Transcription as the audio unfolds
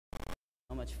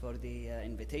much for the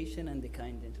invitation and the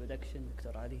kind introduction,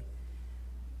 Dr. Ali.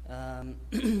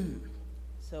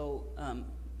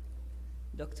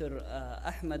 Dr.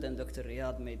 Ahmed and Dr.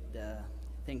 Riyad made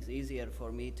things easier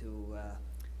for me to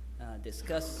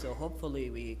discuss, so hopefully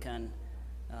we can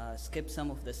skip some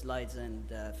of the slides and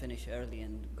finish early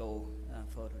and go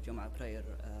for Jum'ah prayer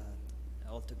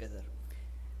altogether.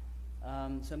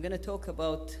 So I'm going to talk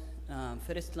about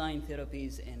first-line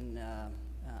therapies in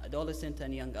adolescent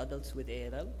and young adults with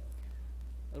ALL,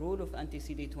 role of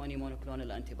anti-CD20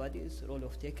 monoclonal antibodies, role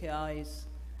of TKIs,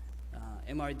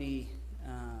 MRD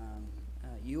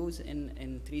use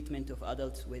in treatment of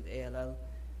adults with ALL,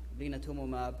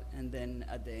 blinatumomab, and then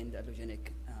at the end,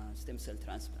 allogeneic stem cell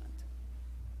transplant.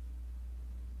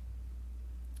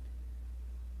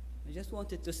 I just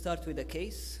wanted to start with a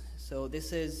case. So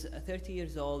this is a 30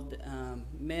 years old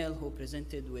male who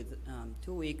presented with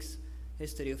 2 weeks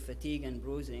history of fatigue and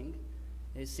bruising.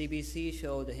 His CBC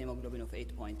showed a hemoglobin of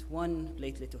 8.1,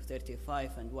 platelet of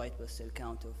 35, and white blood cell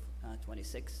count of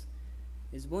 26.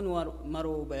 His bone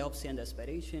marrow biopsy and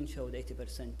aspiration showed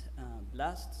 80%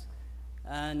 blasts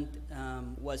and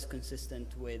was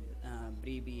consistent with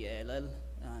pre-B-ALL,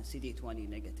 CD20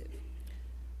 negative.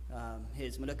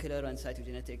 His molecular and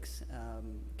cytogenetics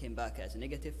came back as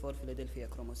negative for Philadelphia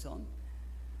chromosome.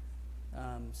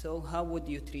 So how would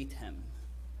you treat him?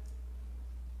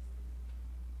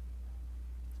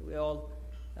 So we all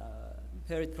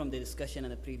heard from the discussion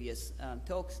in the previous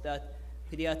talks that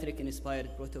pediatric inspired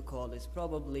protocol is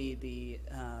probably the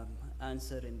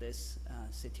answer in this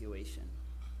situation.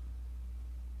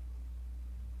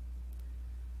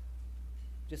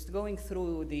 Just going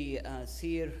through the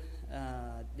SEER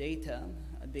data,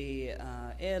 the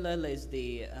ALL is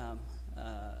the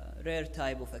rare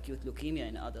type of acute leukemia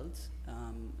in adults.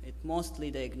 It's mostly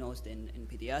diagnosed in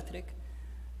pediatric,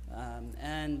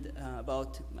 and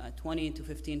about 20 to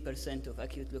 15% of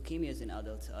acute leukemias in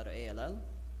adults are ALL.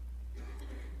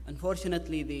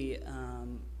 Unfortunately, the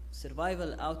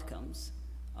survival outcomes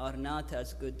are not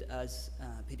as good as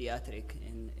pediatric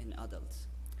in adults.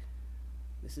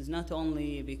 This is not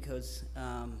only because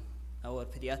our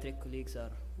pediatric colleagues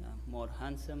are more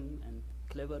handsome and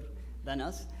clever than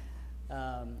us.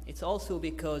 It's also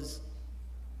because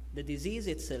the disease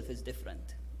itself is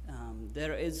different.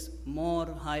 There is more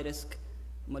high-risk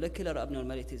molecular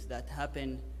abnormalities that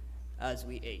happen as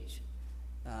we age.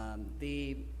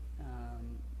 The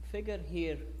figure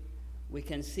here, we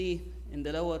can see in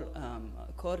the lower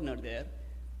corner there,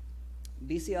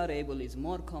 BCR-ABL is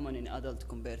more common in adult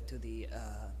compared to the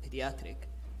pediatric.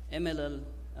 MLL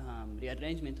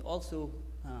rearrangement also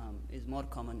is more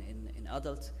common in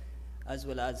adults, as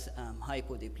well as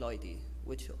hypodiploidy,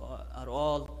 which are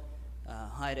all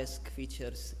high-risk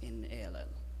features in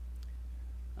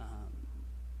ALL.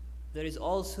 There is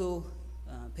also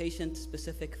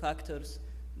patient-specific factors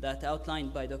that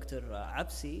outlined by Dr.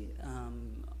 Absi,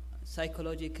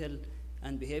 psychological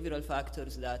and behavioral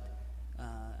factors that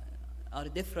are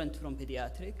different from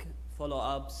pediatric.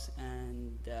 Follow-ups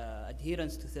and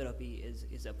adherence to therapy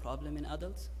is a problem in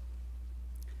adults,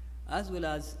 as well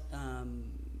as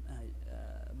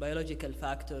biological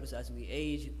factors. As we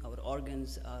age, our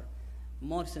organs are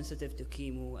more sensitive to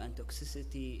chemo, and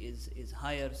toxicity is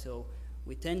higher, so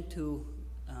we tend to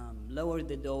lower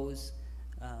the dose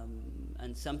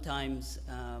and sometimes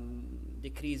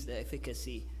decrease the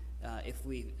efficacy if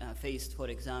we faced, for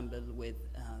example, with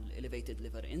elevated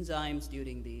liver enzymes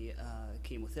during the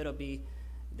chemotherapy,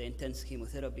 the intense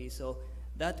chemotherapy. So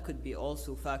that could be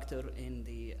also factor in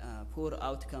the poor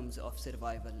outcomes of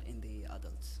survival in the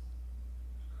adults.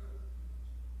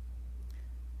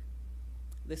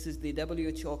 This is the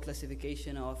WHO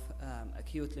classification of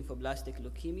acute lymphoblastic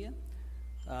leukemia.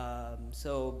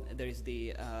 So there is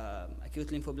the acute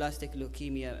lymphoblastic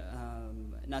leukemia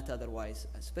not otherwise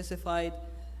specified,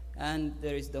 and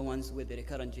there is the ones with the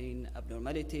recurrent gene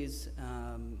abnormalities,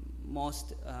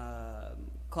 most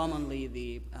commonly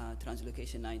the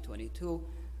translocation 922,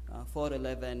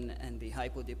 411, and the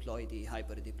hypodiploidy,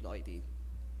 hyperdiploidy.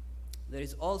 There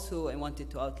is also, I wanted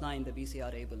to outline the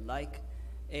BCR-ABL-like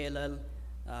ALL,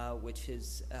 which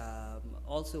is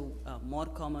also more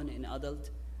common in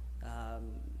adult.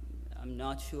 I'm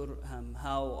not sure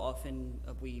how often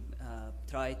we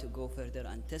try to go further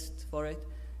and test for it.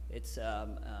 It's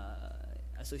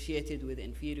associated with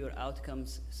inferior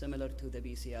outcomes similar to the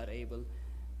BCR-ABL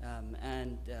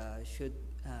and should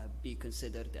be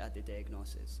considered at the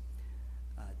diagnosis.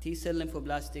 T-cell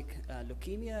lymphoblastic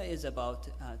leukemia is about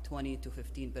 20 to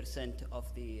 15%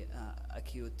 of the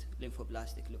acute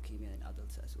lymphoblastic leukemia in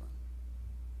adults as well.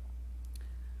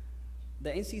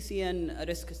 The NCCN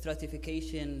risk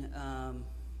stratification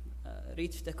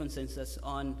reached a consensus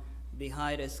on the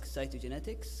high-risk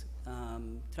cytogenetics,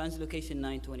 translocation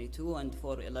 922 and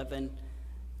 411,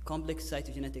 complex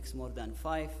cytogenetics more than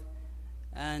 5,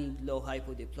 and low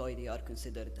hypodiploidy are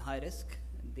considered high risk.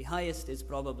 The highest is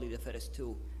probably the first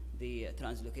two, the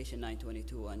translocation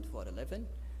 922 and 411.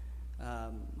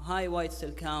 High white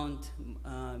cell count,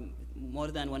 more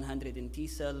than 100 in T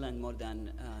cell and more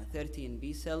than 30 in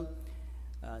B cell.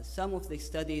 Some of the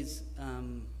studies,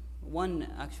 one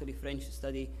actually French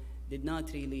study, did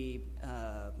not really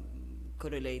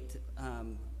correlate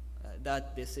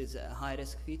that this is a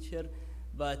high-risk feature,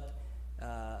 but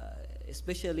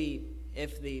especially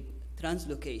if the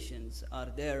translocations are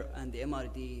there and the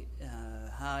MRD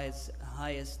has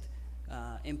highest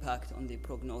impact on the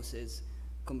prognosis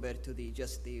compared to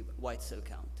just the white cell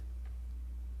count.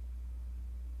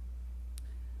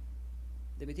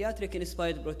 The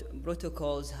pediatric-inspired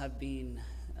protocols have been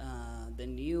the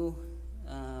new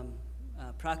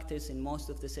practice in most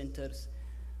of the centers,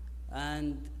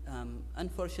 and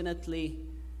unfortunately,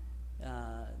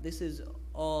 this is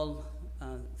all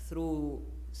through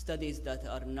studies that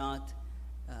are not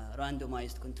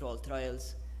randomized controlled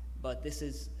trials, but this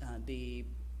is the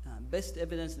best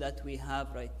evidence that we have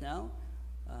right now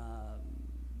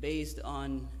based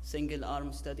on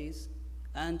single-arm studies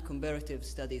and comparative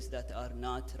studies that are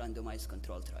not randomized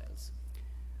controlled trials.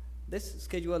 This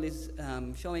schedule is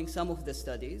showing some of the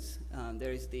studies.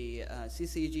 There is the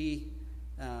CCG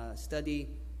study,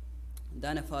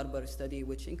 Dana-Farber study,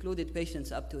 which included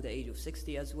patients up to the age of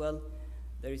 60 as well.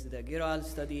 There is the Giral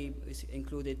study, which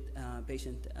included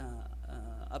patients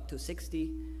up to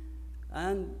 60,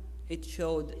 and it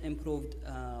showed improved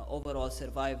overall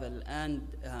survival and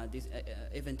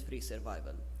event-free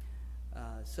survival.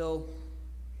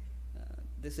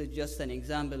 This is just an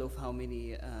example of how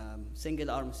many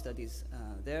single-arm studies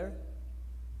there.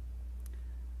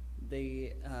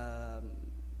 The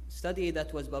study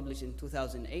that was published in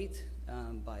 2008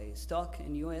 by Stock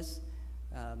in US,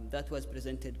 that was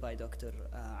presented by Dr.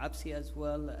 Absi as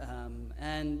well,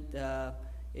 and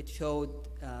it showed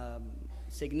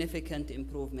significant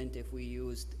improvement if we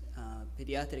used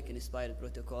pediatric-inspired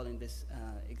protocol. In this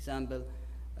example,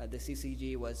 the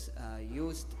CCG was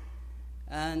used.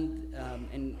 And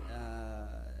in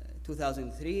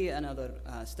 2003, another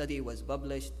study was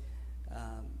published.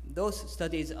 Those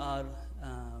studies are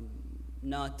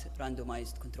not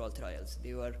randomized controlled trials.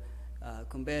 They were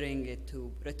comparing it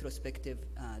to retrospective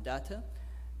data,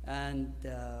 and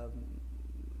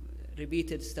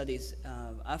repeated studies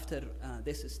after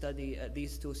this study,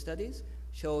 these two studies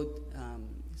showed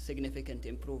significant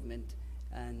improvement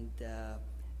and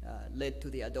led to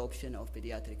the adoption of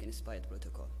pediatric-inspired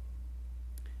protocol.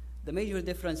 The major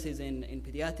differences in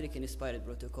pediatric-inspired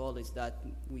protocol is that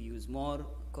we use more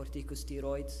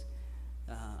corticosteroids,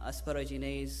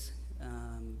 asparaginase,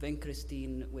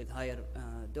 vincristine with higher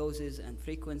doses and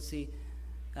frequency,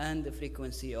 and the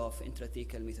frequency of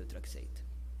intrathecal methotrexate.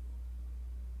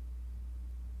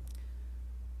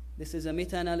 This is a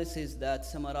meta-analysis that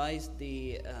summarized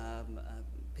the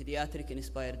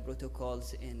pediatric-inspired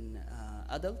protocols in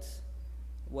adults.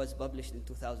 It was published in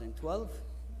 2012.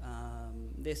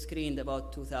 They screened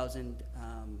about 2,000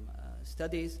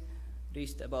 studies,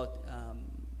 reached about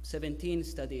 17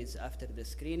 studies after the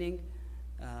screening.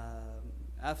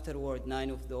 Afterward, 9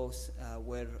 of those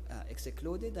were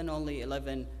excluded, and only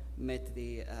 11 met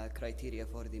the criteria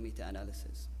for the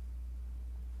meta-analysis.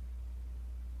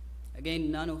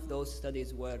 Again, none of those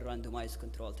studies were randomized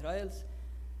controlled trials,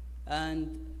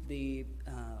 and the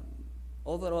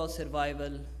overall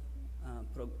survival,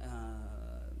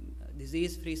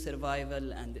 disease-free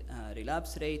survival, and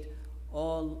relapse rate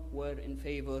all were in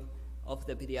favor of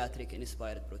the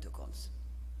pediatric-inspired protocols.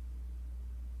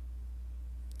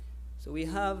 So we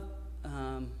have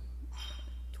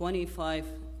 25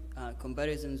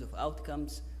 comparisons of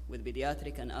outcomes with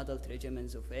pediatric and adult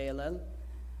regimens of ALL,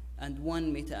 and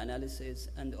 1 meta-analysis,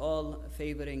 and all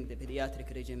favoring the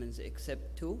pediatric regimens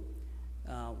except 2.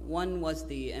 One was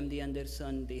the MD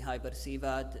Anderson, the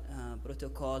Hyper-CVAD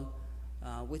protocol,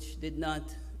 which did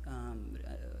not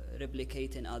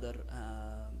replicate in other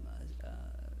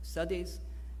studies.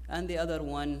 And the other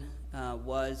one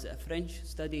was a French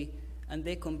study, and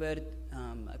they compared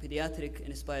a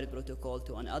pediatric-inspired protocol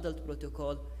to an adult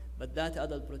protocol, but that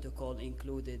adult protocol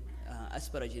included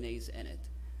asparaginase in it.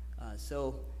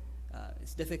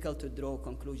 It's difficult to draw a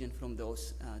conclusion from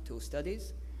those 2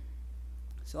 studies.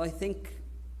 So I think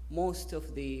most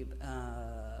of the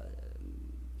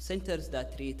centers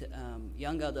that treat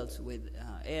young adults with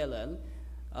ALL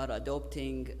are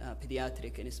adopting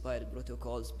pediatric-inspired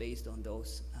protocols based on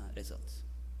those results.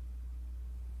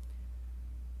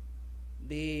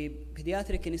 The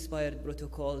pediatric-inspired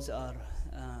protocols are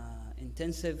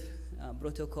intensive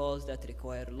protocols that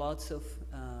require lots of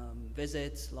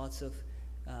visits, lots of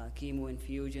chemo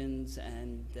infusions,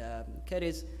 and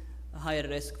carries a higher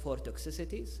risk for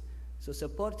toxicities. So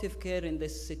supportive care in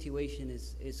this situation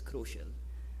is crucial.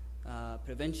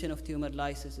 Prevention of tumor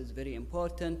lysis is very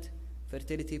important.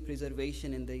 Fertility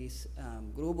preservation in this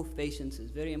group of patients is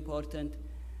very important.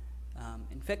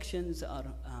 Infections are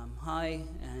high,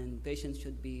 and patients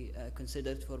should be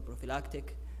considered for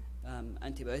prophylactic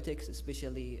antibiotics,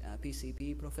 especially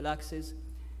PCP prophylaxis,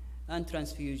 and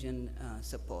transfusion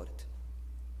support.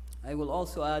 I will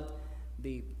also add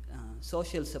the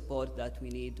social support that we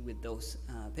need with those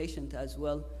patients as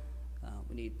well.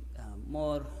 We need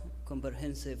more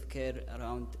comprehensive care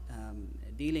around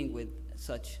dealing with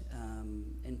such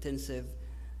intensive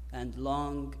and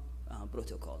long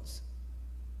protocols.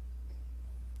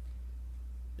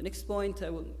 The next point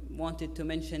I wanted to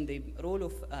mention the role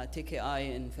of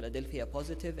TKI in Philadelphia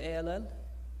positive ALL.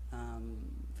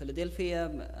 Philadelphia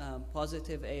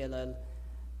positive ALL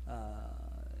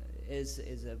is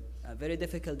a very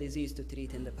difficult disease to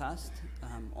treat in the past.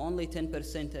 Only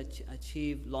 10%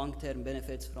 achieve long-term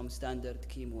benefits from standard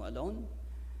chemo alone.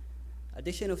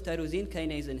 Addition of tyrosine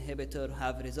kinase inhibitor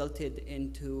have resulted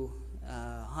into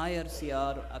higher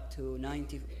CR up to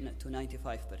 90 to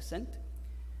 95%.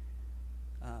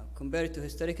 Compared to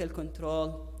historical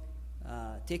control,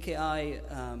 TKI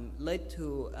led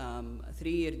to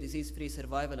 3-year disease-free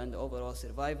survival and overall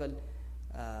survival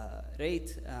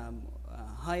rate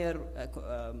higher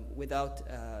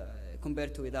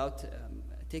compared to without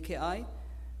TKI.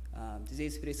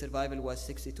 Disease-free survival was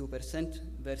 62%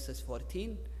 versus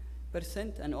 14%,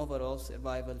 and overall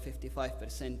survival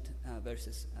 55%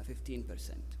 versus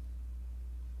 15%.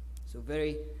 So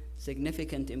very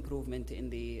significant improvement in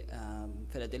the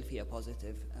Philadelphia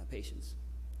positive patients.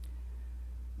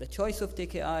 The choice of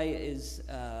TKI is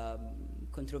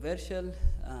controversial.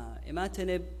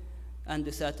 Imatinib and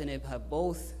dasatinib have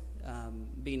both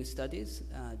been studied.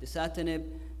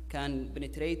 Dasatinib can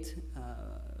penetrate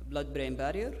blood-brain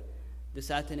barrier.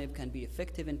 Dasatinib can be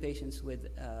effective in patients with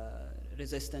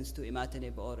resistance to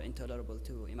imatinib or intolerable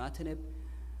to imatinib.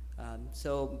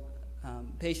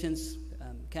 Patients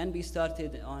can be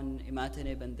started on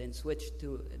imatinib and then switch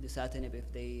to dasatinib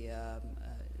if they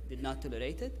did not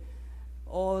tolerate it.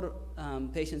 Or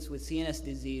patients with CNS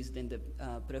disease, then the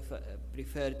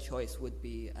preferred choice would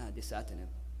be dasatinib.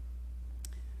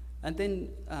 And then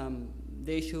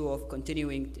the issue of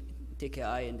continuing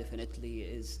TKI indefinitely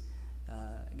is,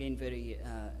 again, very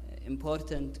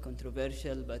important,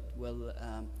 controversial, but will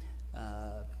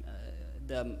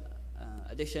the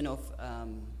addition of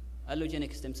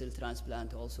allogenic stem cell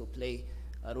transplant also play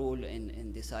a role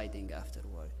in deciding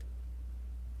afterward.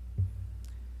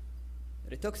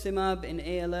 Rituximab in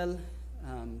ALL,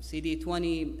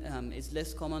 CD20 is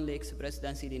less commonly expressed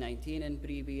than CD19 in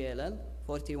pre-BALL,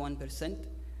 41%.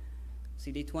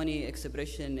 CD20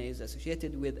 expression is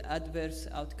associated with adverse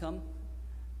outcome,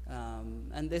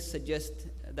 and this suggests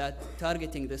that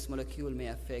targeting this molecule may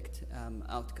affect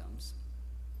outcomes.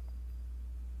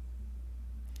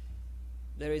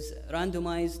 There is a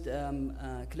randomized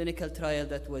clinical trial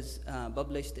that was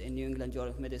published in New England Journal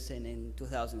of Medicine in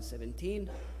 2017.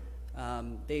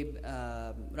 They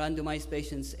randomized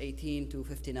patients 18 to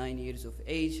 59 years of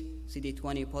age,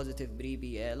 CD20 positive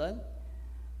pre-BALL.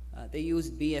 They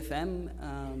used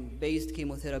BFM-based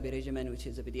chemotherapy regimen, which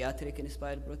is a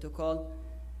pediatric-inspired protocol,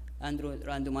 and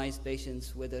randomized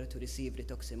patients whether to receive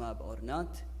rituximab or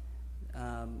not.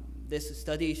 This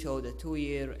study showed a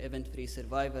 2-year event-free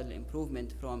survival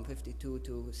improvement from 52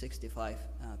 to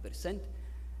 65%.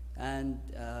 And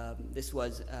this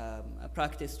was a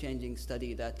practice-changing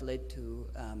study that led to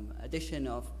addition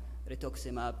of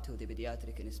rituximab to the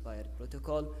pediatric-inspired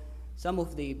protocol. Some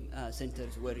of the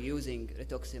centers were using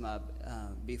rituximab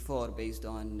before based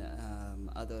on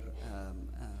other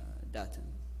data.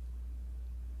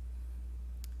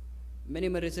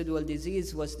 Minimal residual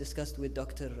disease was discussed with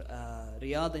Dr.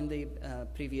 Riyad in the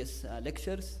previous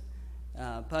lectures.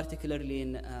 Particularly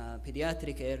in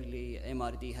pediatric, early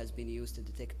MRD has been used to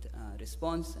detect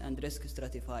response and risk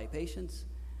stratify patients.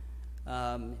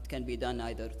 It can be done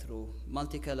either through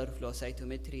multicolor flow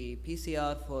cytometry,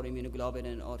 PCR for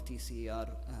immunoglobulin or TCR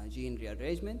gene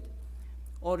rearrangement,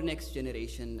 or next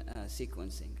generation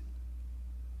sequencing.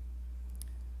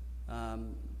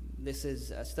 This is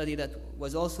a study that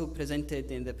was also presented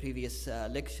in the previous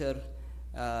lecture.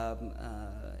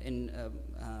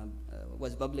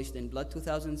 Was published in Blood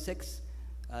 2006.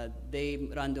 They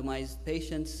randomized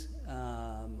patients,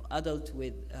 adult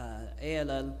with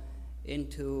ALL,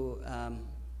 into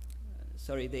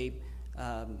they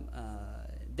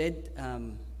did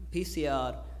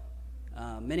PCR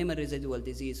minimal residual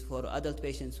disease for adult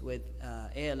patients with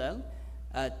ALL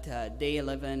at day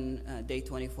 11, day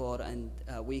 24, and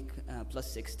week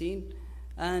plus 16,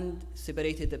 and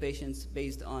separated the patients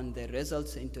based on their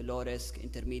results into low risk,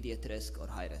 intermediate risk, or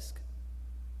high risk.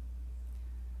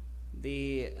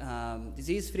 The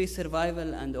disease-free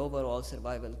survival and overall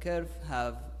survival curve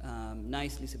have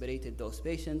nicely separated those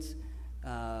patients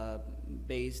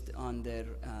based on their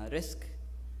risk,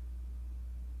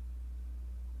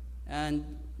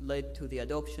 and led to the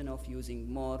adoption of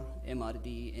using more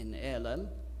MRD in ALL,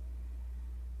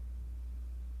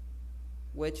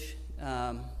 which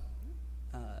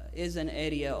is an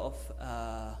area of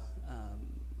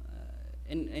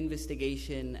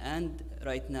investigation and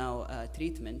right now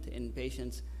treatment in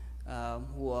patients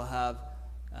who have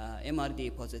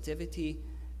MRD positivity.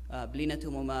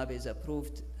 Blinatumomab is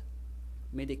approved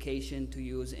medication to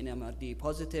use in MRD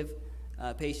positive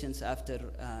patients after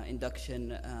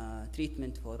induction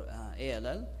treatment for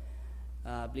ALL.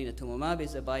 Blinatumomab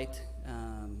is a BiTE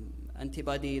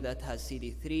antibody that has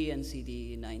CD3 and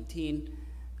CD19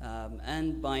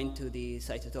 and bind to the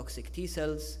cytotoxic T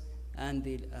cells and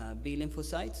the B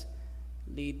lymphocytes,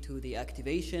 lead to the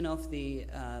activation of the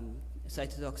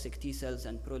cytotoxic T cells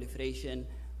and proliferation,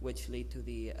 which lead to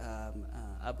the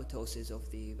apoptosis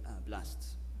of the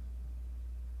blasts.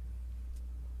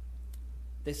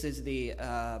 This is the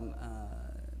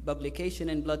publication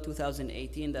in Blood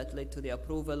 2018 that led to the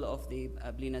approval of the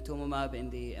blinatumomab in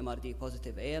the MRD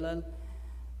positive ALL.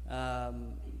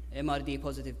 MRD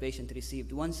positive patient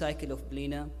received 1 cycle of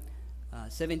blina.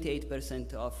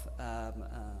 78% of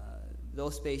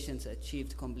those patients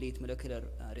achieved complete molecular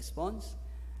response.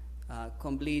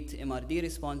 Complete MRD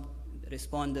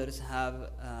responders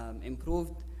have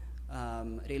improved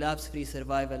relapse-free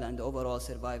survival and overall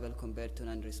survival compared to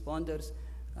non-responders,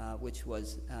 which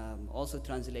was also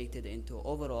translated into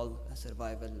overall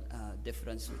survival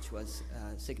difference, which was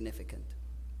significant.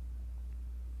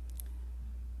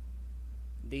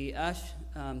 The ASH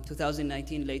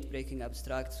 2019 late-breaking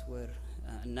abstracts were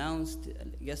announced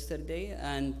yesterday,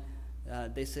 and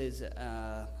this is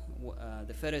the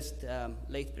first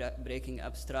late-breaking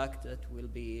abstract that will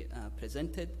be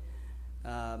presented.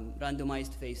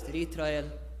 Randomized phase 3 trial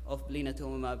of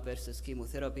blinatumomab versus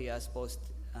chemotherapy as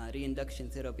post-reinduction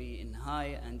therapy in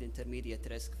high and intermediate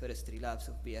risk first relapse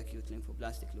of B-acute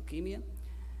lymphoblastic leukemia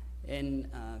in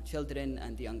children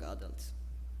and young adults.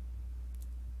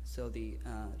 So the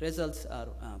results are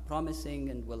promising,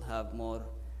 and we'll have more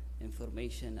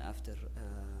information after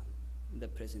the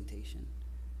presentation.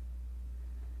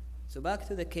 So back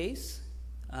to the case.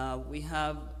 We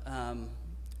have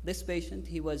this patient.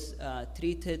 He was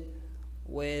treated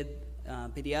with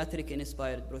pediatric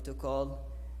inspired protocol.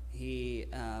 He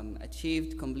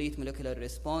achieved complete molecular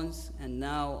response, and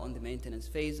now on the maintenance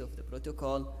phase of the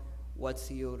protocol,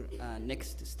 what's your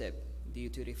next step? Do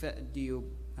you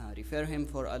refer him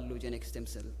for allogenic stem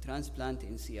cell transplant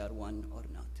in CR1 or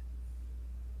not?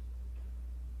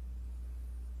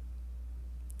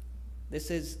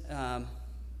 This is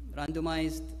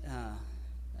randomized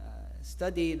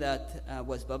study that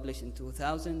was published in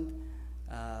 2000,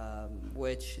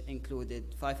 which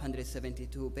included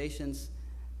 572 patients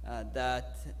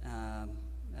that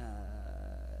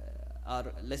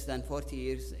are less than 40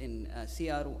 years in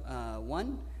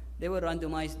CR1. They were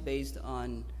randomized based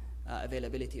on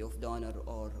availability of donor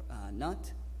or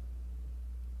not.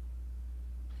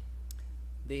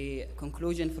 The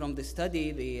conclusion from the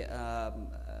study,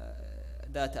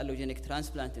 that allogenic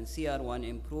transplant in CR1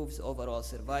 improves overall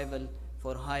survival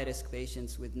for high-risk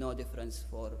patients with no difference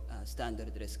for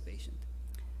standard risk patient.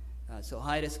 So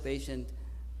high-risk patient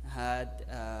had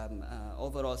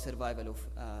overall survival of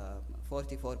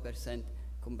 44%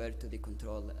 compared to the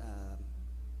control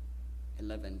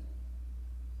 11%,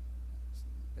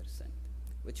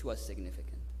 which was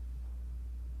significant.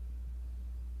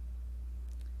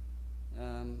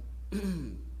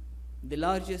 The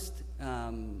largest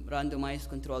randomized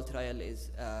control trial is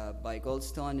by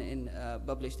Goldstone,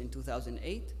 published in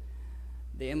 2008,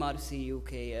 the MRC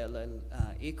UK LL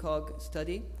ECOG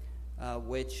study,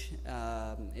 which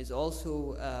is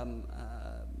also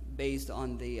based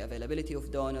on the availability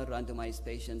of donor, randomized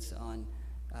patients on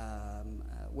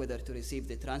whether to receive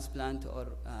the transplant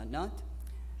or not.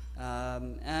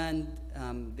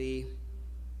 The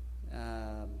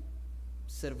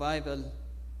survival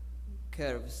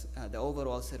curves, the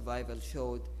overall survival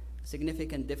showed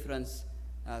significant difference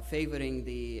favoring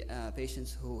the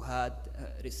patients who had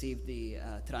received the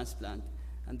transplant,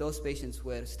 and those patients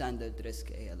were standard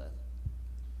risk ALL.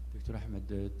 Dr.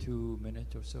 Ahmed, 2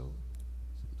 minutes or so.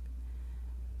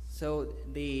 So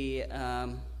the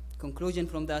conclusion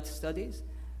from that studies,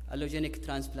 allogenic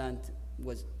transplant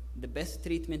was the best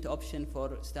treatment option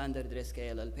for standard risk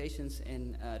ALL patients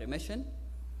in remission.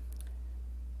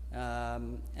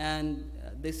 And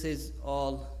this is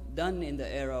all done in the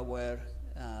era where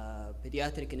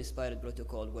pediatric inspired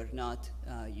protocol were not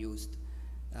used.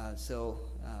 So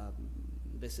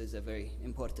this is a very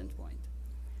important point.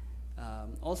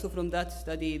 Also from that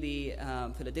study, the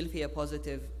Philadelphia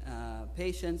positive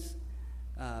patients,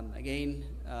 again,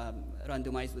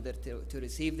 randomized whether to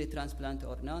receive the transplant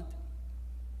or not.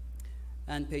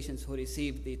 And patients who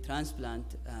received the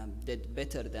transplant did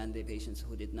better than the patients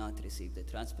who did not receive the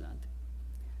transplant.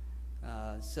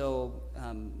 So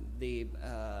the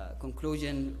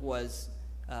conclusion was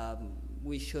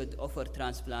we should offer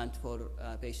transplant for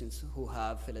patients who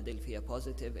have Philadelphia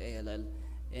positive ALL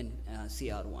in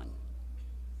CR1.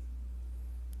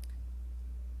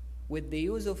 With the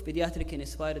use of pediatric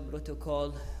inspired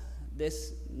protocol,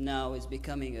 this now is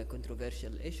becoming a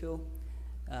controversial issue.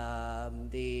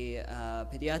 The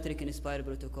pediatric inspired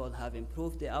protocol have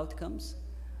improved the outcomes.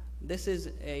 This is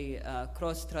a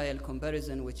cross-trial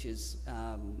comparison, which is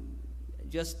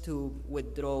just to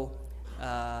withdraw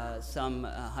some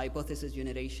hypothesis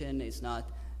generation, is not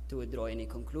to withdraw any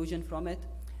conclusion from it.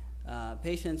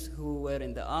 Patients who were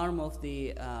in the arm of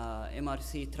the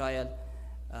MRC trial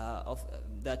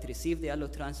that received the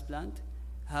allotransplant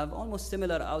have almost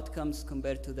similar outcomes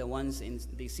compared to the ones in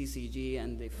the CCG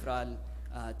and the FRAL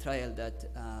trial that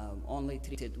only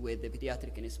treated with the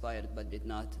pediatric inspired but did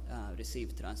not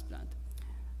receive transplant.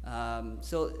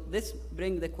 So this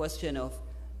brings the question of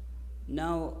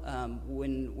now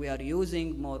when we are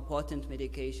using more potent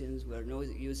medications, we're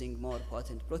using more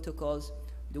potent protocols,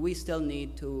 do we still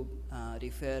need to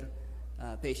refer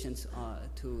patients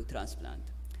to transplant?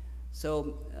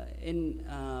 So in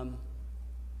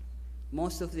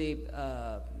most of the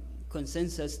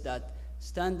consensus that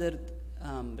standard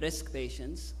risk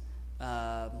patients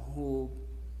who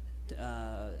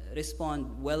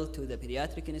respond well to the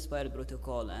pediatric inspired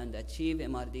protocol and achieve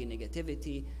MRD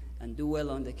negativity and do well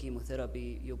on the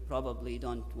chemotherapy, you probably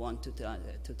don't want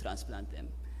to transplant them.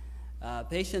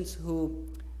 Patients who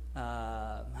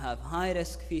have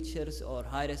high-risk features or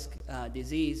high-risk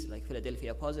disease, like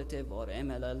Philadelphia positive or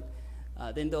MLL,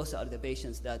 then those are the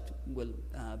patients that will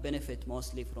benefit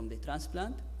mostly from the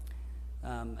transplant.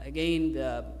 Again,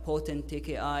 the potent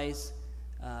TKIs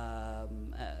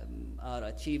are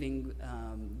achieving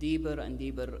deeper and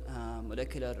deeper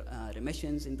molecular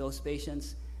remissions in those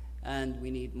patients, and we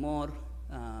need more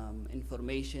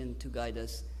information to guide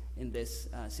us in this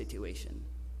situation.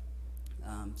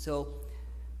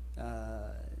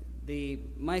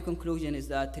 My conclusion is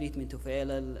that treatment of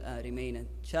ALL remain a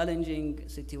challenging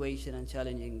situation and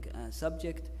challenging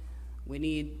subject. We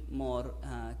need more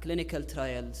clinical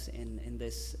trials in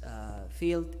this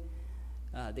field.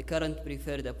 The current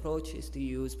preferred approach is to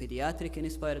use pediatric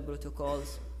inspired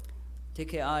protocols.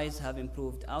 TKIs have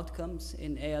improved outcomes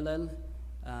in ALL,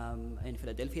 in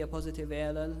Philadelphia positive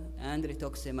ALL, and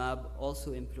rituximab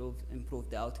also improved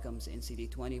the outcomes in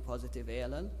CD20 positive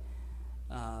ALL.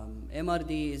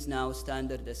 MRD is now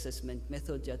standard assessment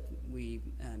method that we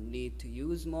need to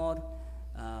use more.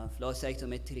 Flow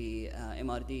cytometry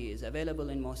MRD is available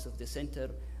in most of the center.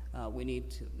 We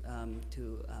need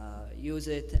to use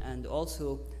it, and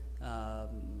also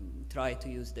try to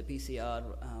use the PCR,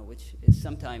 which is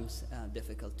sometimes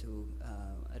difficult to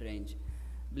arrange.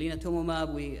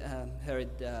 Blinatumomab, we heard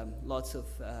lots of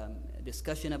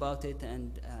discussion about it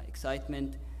and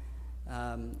excitement.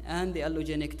 And the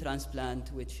allogenic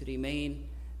transplant, which remain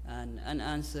an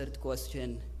unanswered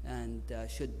question and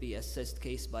should be assessed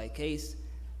case by case.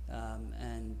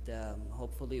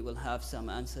 Hopefully we'll have some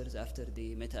answers after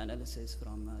the meta-analysis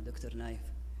from Dr. Naif.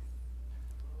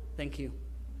 Thank you.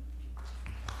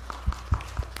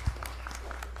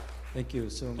 Thank you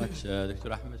so much,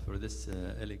 Dr. Ahmed, for this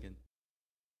elegant.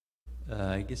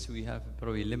 I guess we have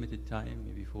probably limited time,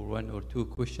 maybe for 1 or 2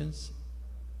 questions.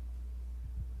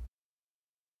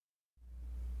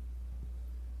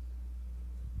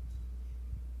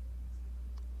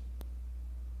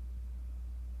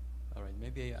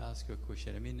 Maybe I ask you a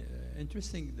question. I mean,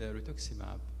 interesting, the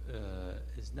rituximab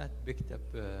is not picked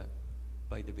up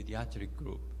by the pediatric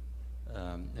group.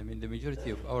 I mean, the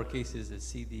majority of our cases is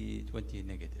CD20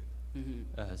 negative.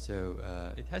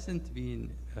 Mm-hmm. It hasn't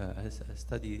been a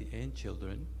study in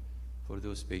children for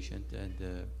those patients, and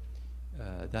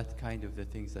that kind of the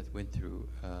things that went through.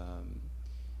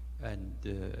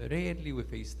 Rarely we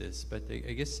face this, but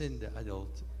I guess in the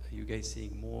adult, you guys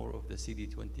seeing more of the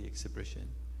CD20 expression.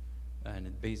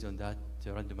 And based on that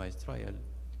randomized trial,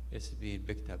 it's being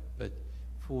picked up. But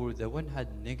for the one had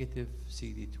negative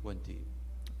CD20,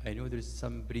 I know there's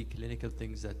some preclinical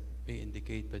things that may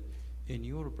indicate, but in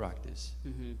your practice,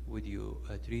 would you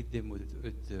treat them with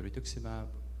rituximab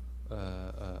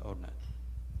or not?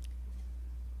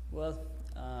 Well,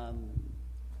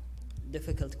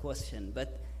 difficult question,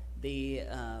 but the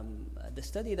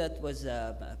study that was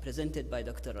presented by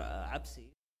Dr. Absi,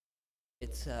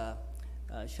 it's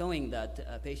showing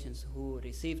that patients who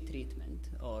receive treatment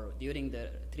or during the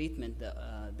treatment,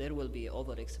 there will be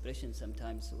overexpression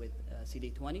sometimes with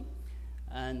CD20,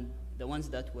 and the ones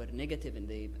that were negative in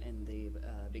the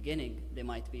beginning, they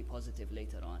might be positive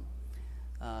later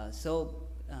on. So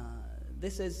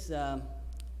this is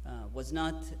was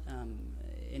not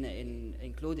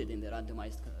included in the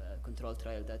randomized control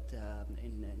trial that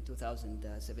in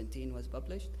 2017 was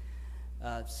published.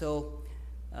 I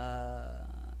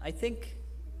think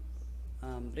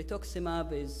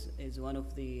rituximab is one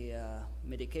of the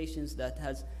medications that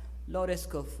has low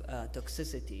risk of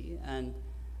toxicity, and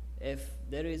if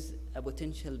there is a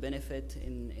potential benefit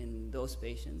in those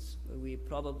patients, we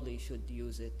probably should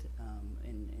use it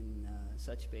in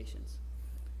such patients.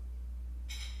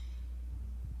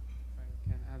 I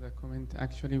can add a comment.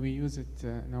 Actually, we use it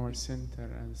in our center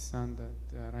as standard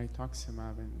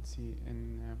rituximab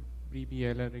in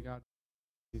pre-BLA regarding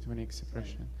CD20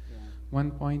 expression. Right. Yeah.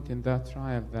 One point in that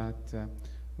trial that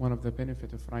one of the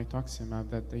benefits of rituximab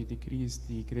that they decreased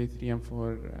the grade 3 and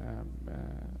 4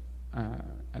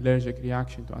 allergic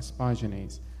reaction to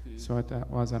asparaginase. So it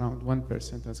was around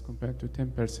 1% as compared to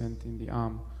 10% in the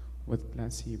arm with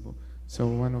placebo. So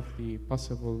one of the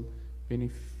possible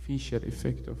beneficial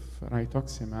effect of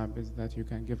rituximab is that you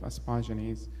can give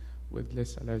asparaginase with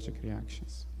less allergic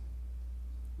reactions.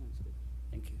 That's good.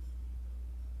 Thank you.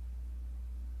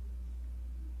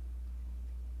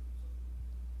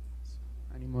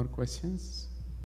 Any more questions?